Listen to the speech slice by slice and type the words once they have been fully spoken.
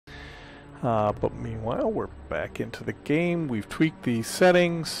But meanwhile, we're back into the game. We've tweaked the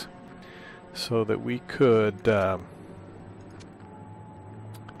settings so that we could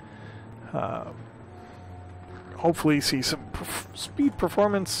hopefully see some speed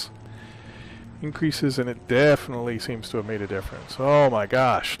performance increases, and it definitely seems to have made a difference. Oh my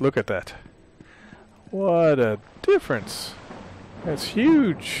gosh, look at that. What a difference. That's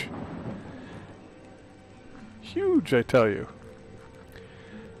huge. Huge, I tell you.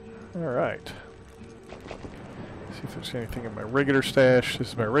 Alright. See if there's anything in my regular stash. This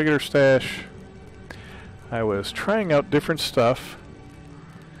is my regular stash. I was trying out different stuff.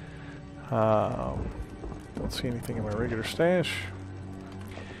 Don't see anything in my regular stash.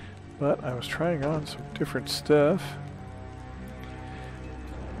 But I was trying on some different stuff.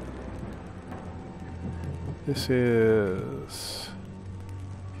 This is...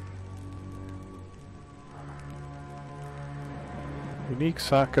 unique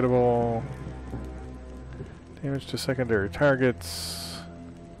socketable. Damage to secondary targets.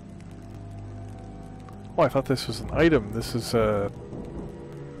 Oh, I thought this was an item. This is a...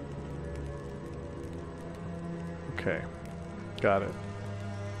 okay. Got it.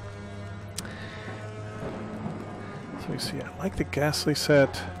 So let me see. I like the ghastly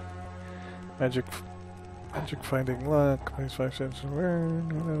set. Magic finding luck. Minus 5 cents.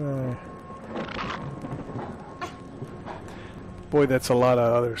 Boy, that's a lot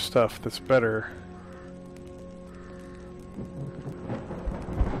of other stuff that's better.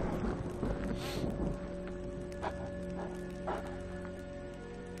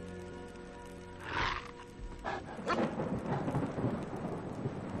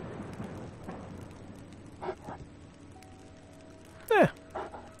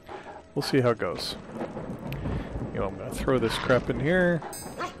 We'll see how it goes. You know, I'm going to throw this crap in here.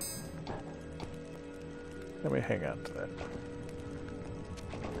 Let me hang on to that.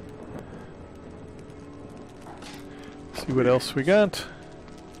 See what else we got.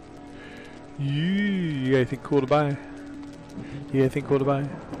 You got anything cool to buy? You got anything cool to buy?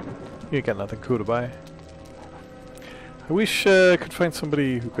 You ain't got nothing cool to buy. I wish I could find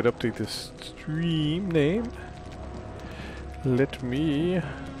somebody who could update this stream name. Let me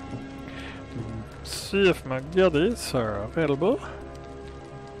see if my goodies are available.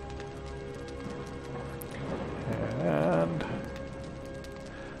 And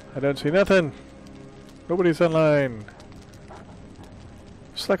I don't see nothing. Nobody's online.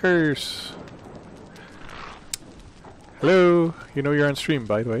 Slackers. Hello. You know you're on stream,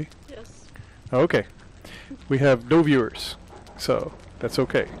 by the way. Yes. Okay. We have no viewers, so that's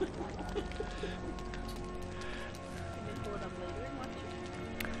okay.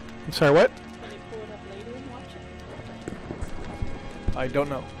 I'm sorry, what? Can you pull it up later and watch it? I don't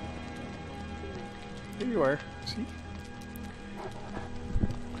know. Here you are. See?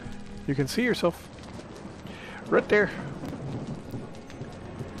 You can see yourself. Right there.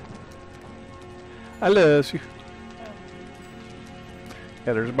 I love you.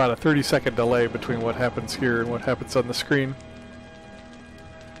 Yeah, there's about a 30-second delay between what happens here and what happens on the screen.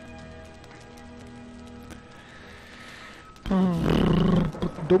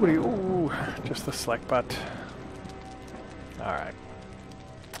 Nobody. Ooh, just the Slack bot. Alright.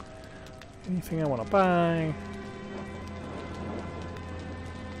 Anything I want to buy?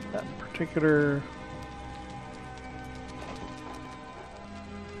 That in particular.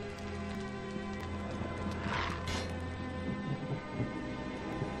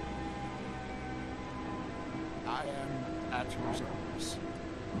 I am at your service.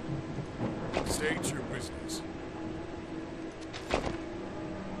 State your business.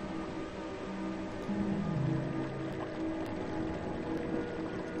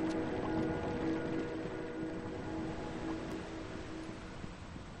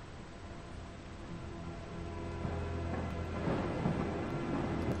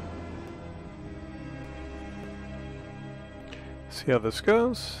 See how this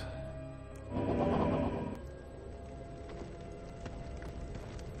goes.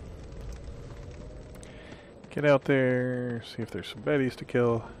 Get out there, see if there's some baddies to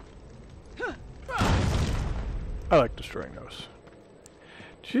kill. I like destroying those.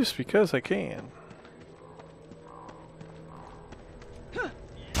 Just because I can.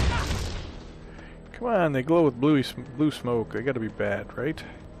 Come on, they glow with blue smoke. They gotta be bad, right?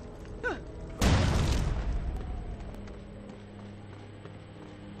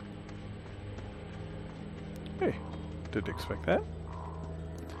 Hey, didn't expect that.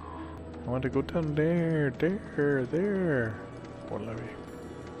 I want to go down there. Poor Levy.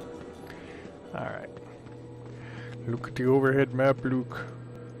 Alright. Look at the overhead map, Luke.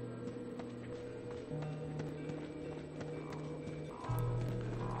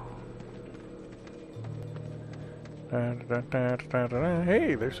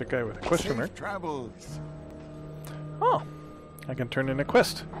 Hey, there's a guy with a question mark. Safe travels. Oh, I can turn in a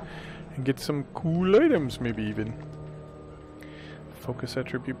quest and get some cool items, maybe even. Focus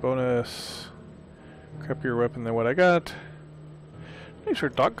attribute bonus. Crappier weapon than what I got. Nicer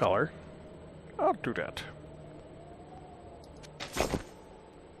dog collar. I'll do that.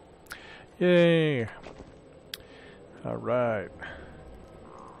 Yay! Alright.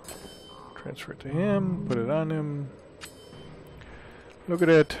 Transfer it to him, put it on him. Look at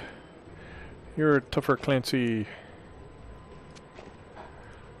it. You're a tougher Clancy.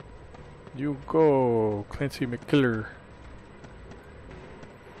 You go, Clancy McKiller.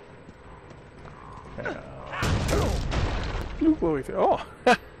 Blue boy. Oh,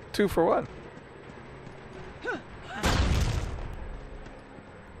 2 for 1.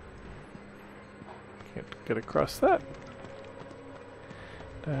 Can't get across that.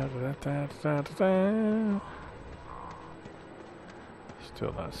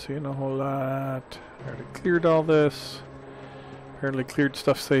 Still not seeing a whole lot. I already cleared all this. Apparently cleared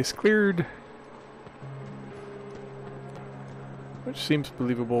stuff stays cleared. Which seems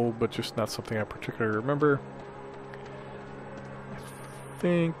believable, but just not something I particularly remember. I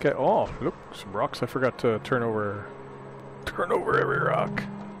think oh, look, some rocks I forgot to turn over. Turn over every rock.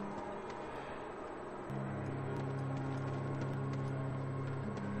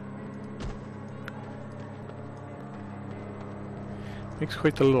 Makes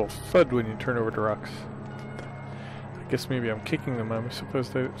quite the little thud when you turn over the rocks. I guess maybe I'm kicking them. I'm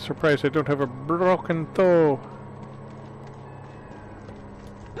surprised I don't have a broken toe.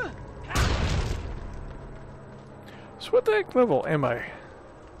 So what the heck level am I?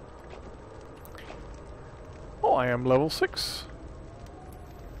 Oh, I am level 6.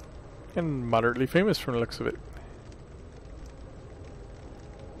 And moderately famous from the looks of it.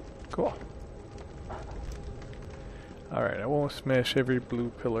 Cool. Alright, I won't smash every blue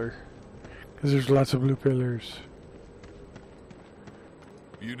pillar. Because there's lots of blue pillars.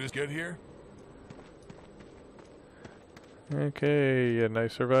 You just get here? Okay, and I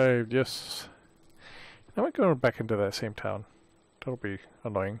survived, yes. I might go back into that same town. That'll be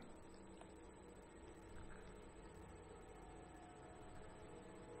annoying.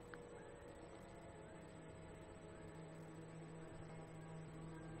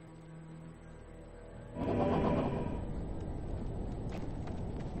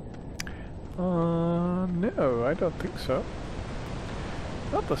 No, I don't think so.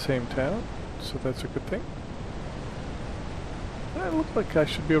 Not the same town, so that's a good thing. It looked like I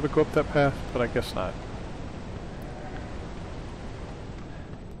should be able to go up that path, but I guess not.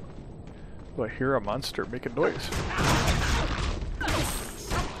 Oh, I hear a monster making noise.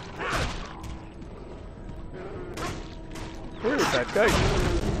 Where is that guy?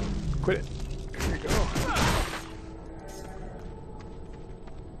 Quit it. There you go.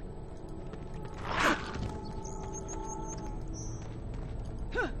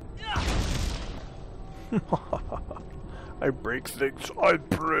 I break things, I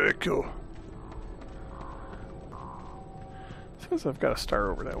break you. Says I've got a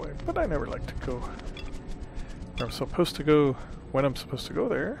star over that way, but I never like to go where I'm supposed to go when I'm supposed to go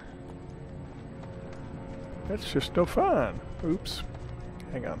there. That's just no fun. Oops.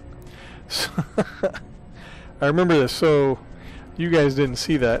 Hang on. I remember this, so you guys didn't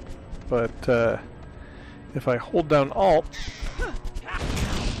see that, but if I hold down Alt,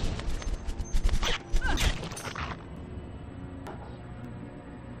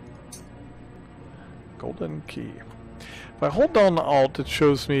 golden key. If I hold down Alt, it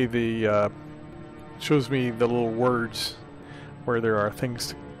shows me the little words where there are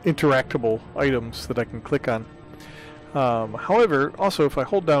things, interactable items that I can click on. However, also if I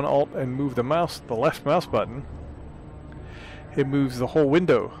hold down Alt and move the mouse, the left mouse button, it moves the whole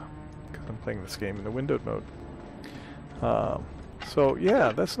window because I'm playing this game in the windowed mode. So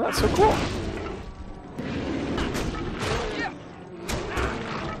yeah, that's not so cool.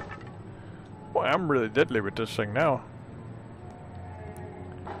 Boy, I'm really deadly with this thing now.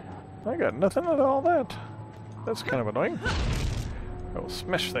 I got nothing out of all that. That's kind of annoying. I will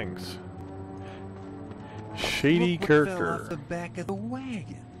smash things. Shady character. Fell off the back of the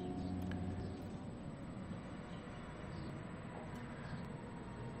wagon.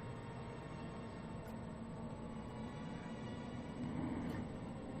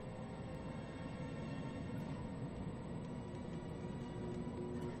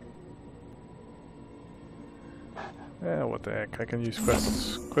 Yeah, what the heck? I can use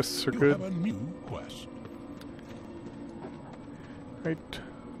quests. Quests are You good. have a new quest. Right.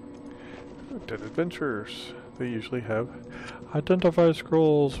 Dead Adventures. They usually have identify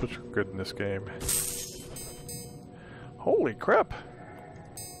scrolls, which are good in this game. Holy crap!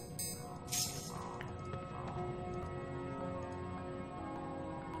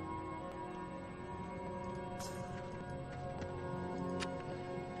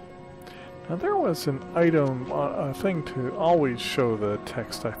 Now there was an item, a thing to always show the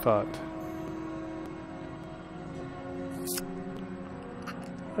text, I thought.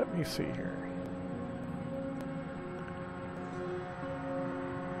 Let me see here.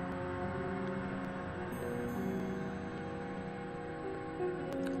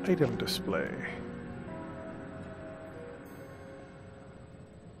 Item display.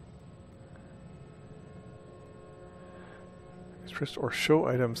 Express or show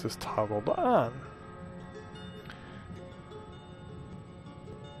items is toggled on.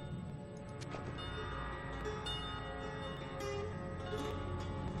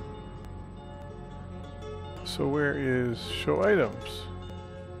 So where is show items?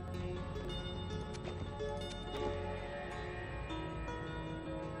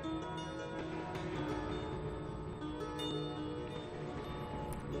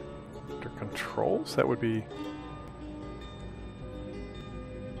 Under controls, that would be.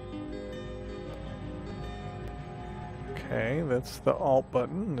 Okay, that's the Alt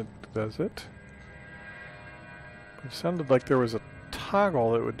button that does it. It sounded like there was a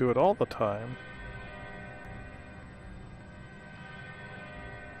toggle that would do it all the time.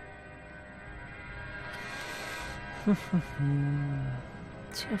 So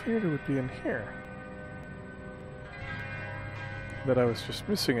I figured it would be in here. That I was just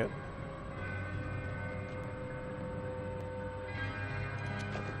missing it.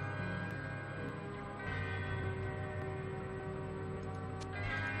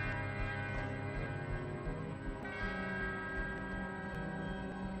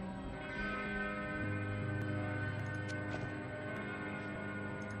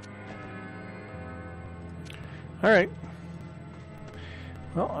 Alright.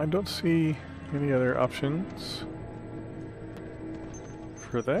 Well, I don't see any other options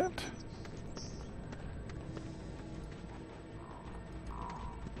for that.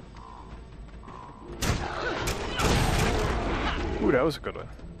 Ooh, that was a good one.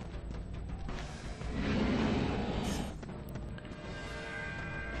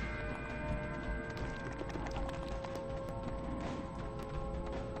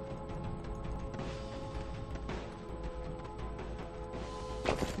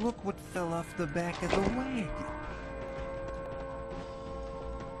 Look what fell off the back of the wagon.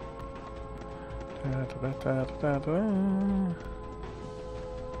 Da, da, da, da, da, da.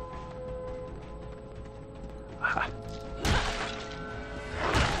 Aha.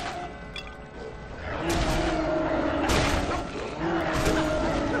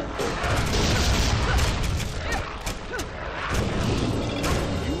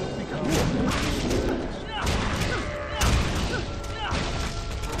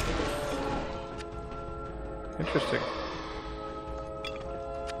 Interesting.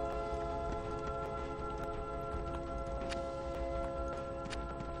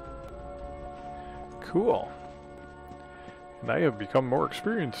 Cool. And I have become more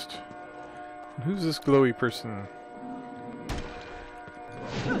experienced. And who's this glowy person?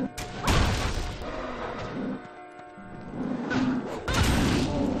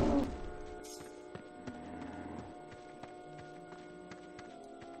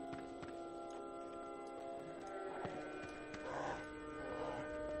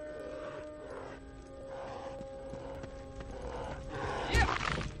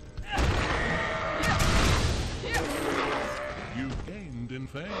 In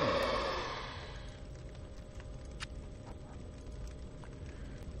fame.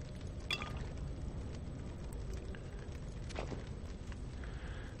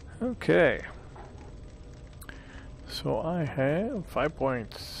 Okay. So I have 5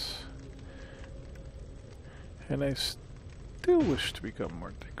 points. And I still wish to become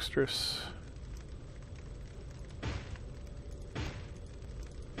more dexterous.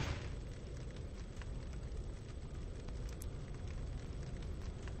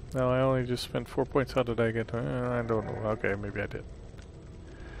 No, I only just spent 4 points. How did I get? I don't know. Okay, maybe I did.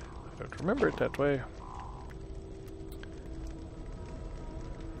 I don't remember it that way.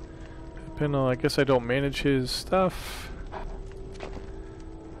 Pinel, I guess I don't manage his stuff.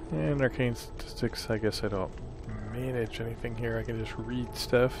 And arcane statistics, I guess I don't manage anything here. I can just read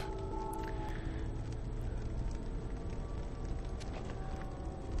stuff.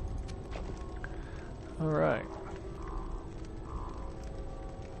 Alright.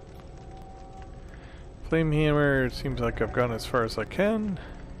 Flame hammer, it seems like I've gone as far as I can.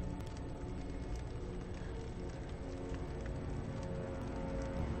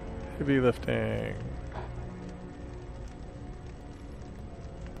 Heavy lifting.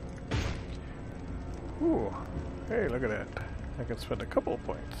 Ooh. Hey, look at that. I can spend a couple of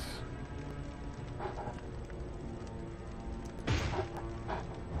points.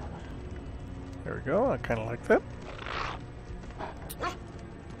 There we go. I kind of like that.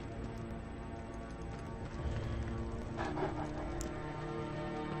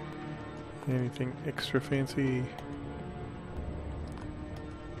 Anything extra fancy?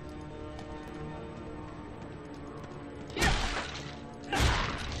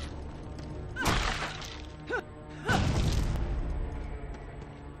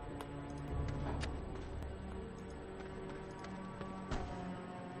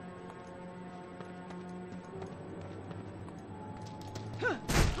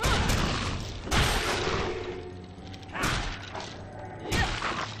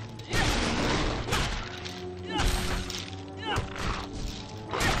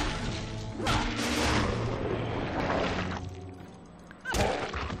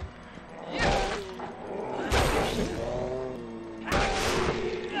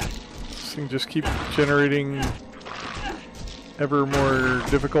 Just keep generating ever more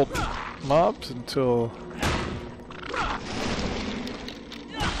difficult mobs until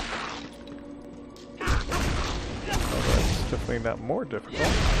that's definitely not more difficult.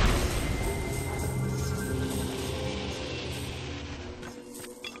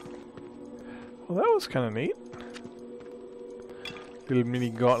 Well, that was kind of neat. Little mini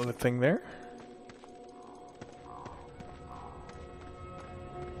gauntlet thing there.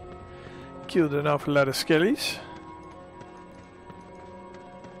 Killed an awful lot of skellies.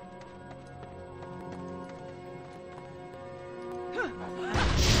 I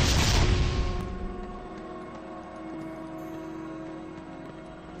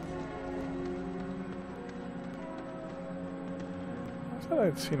thought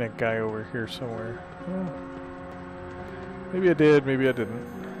I'd seen a guy over here somewhere. Well, maybe I did, maybe I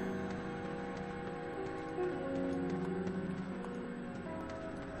didn't.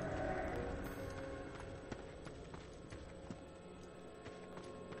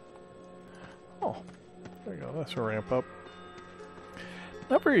 That's a ramp up.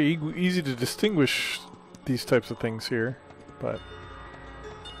 Not very easy to distinguish these types of things here, but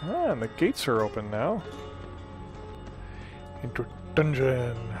and the gates are open now. Into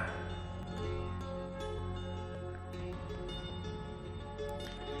dungeon.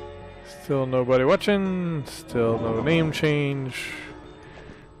 Still nobody watching. Still no name change.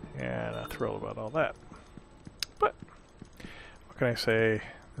 Yeah, not thrilled about all that. But what can I say?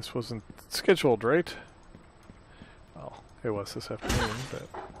 This wasn't scheduled, right? Well, it was this afternoon, but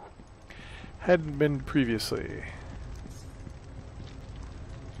hadn't been previously.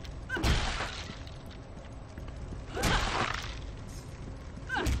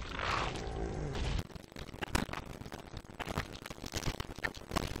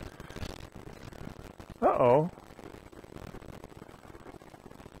 Uh-oh.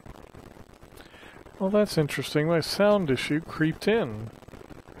 Well, that's interesting. My sound issue creeped in.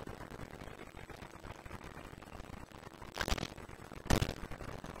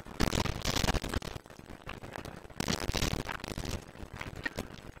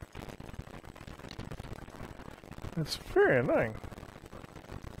 It's very annoying.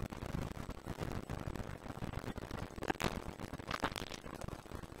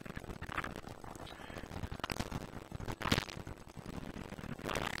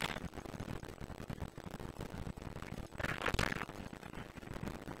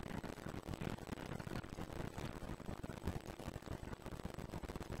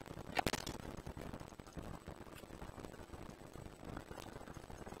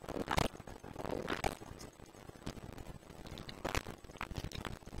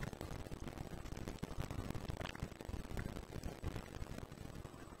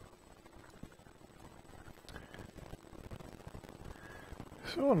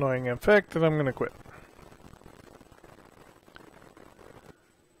 So annoying, in fact, that I'm gonna quit.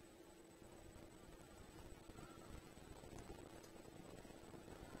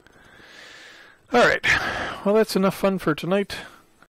 Alright, well that's enough fun for tonight.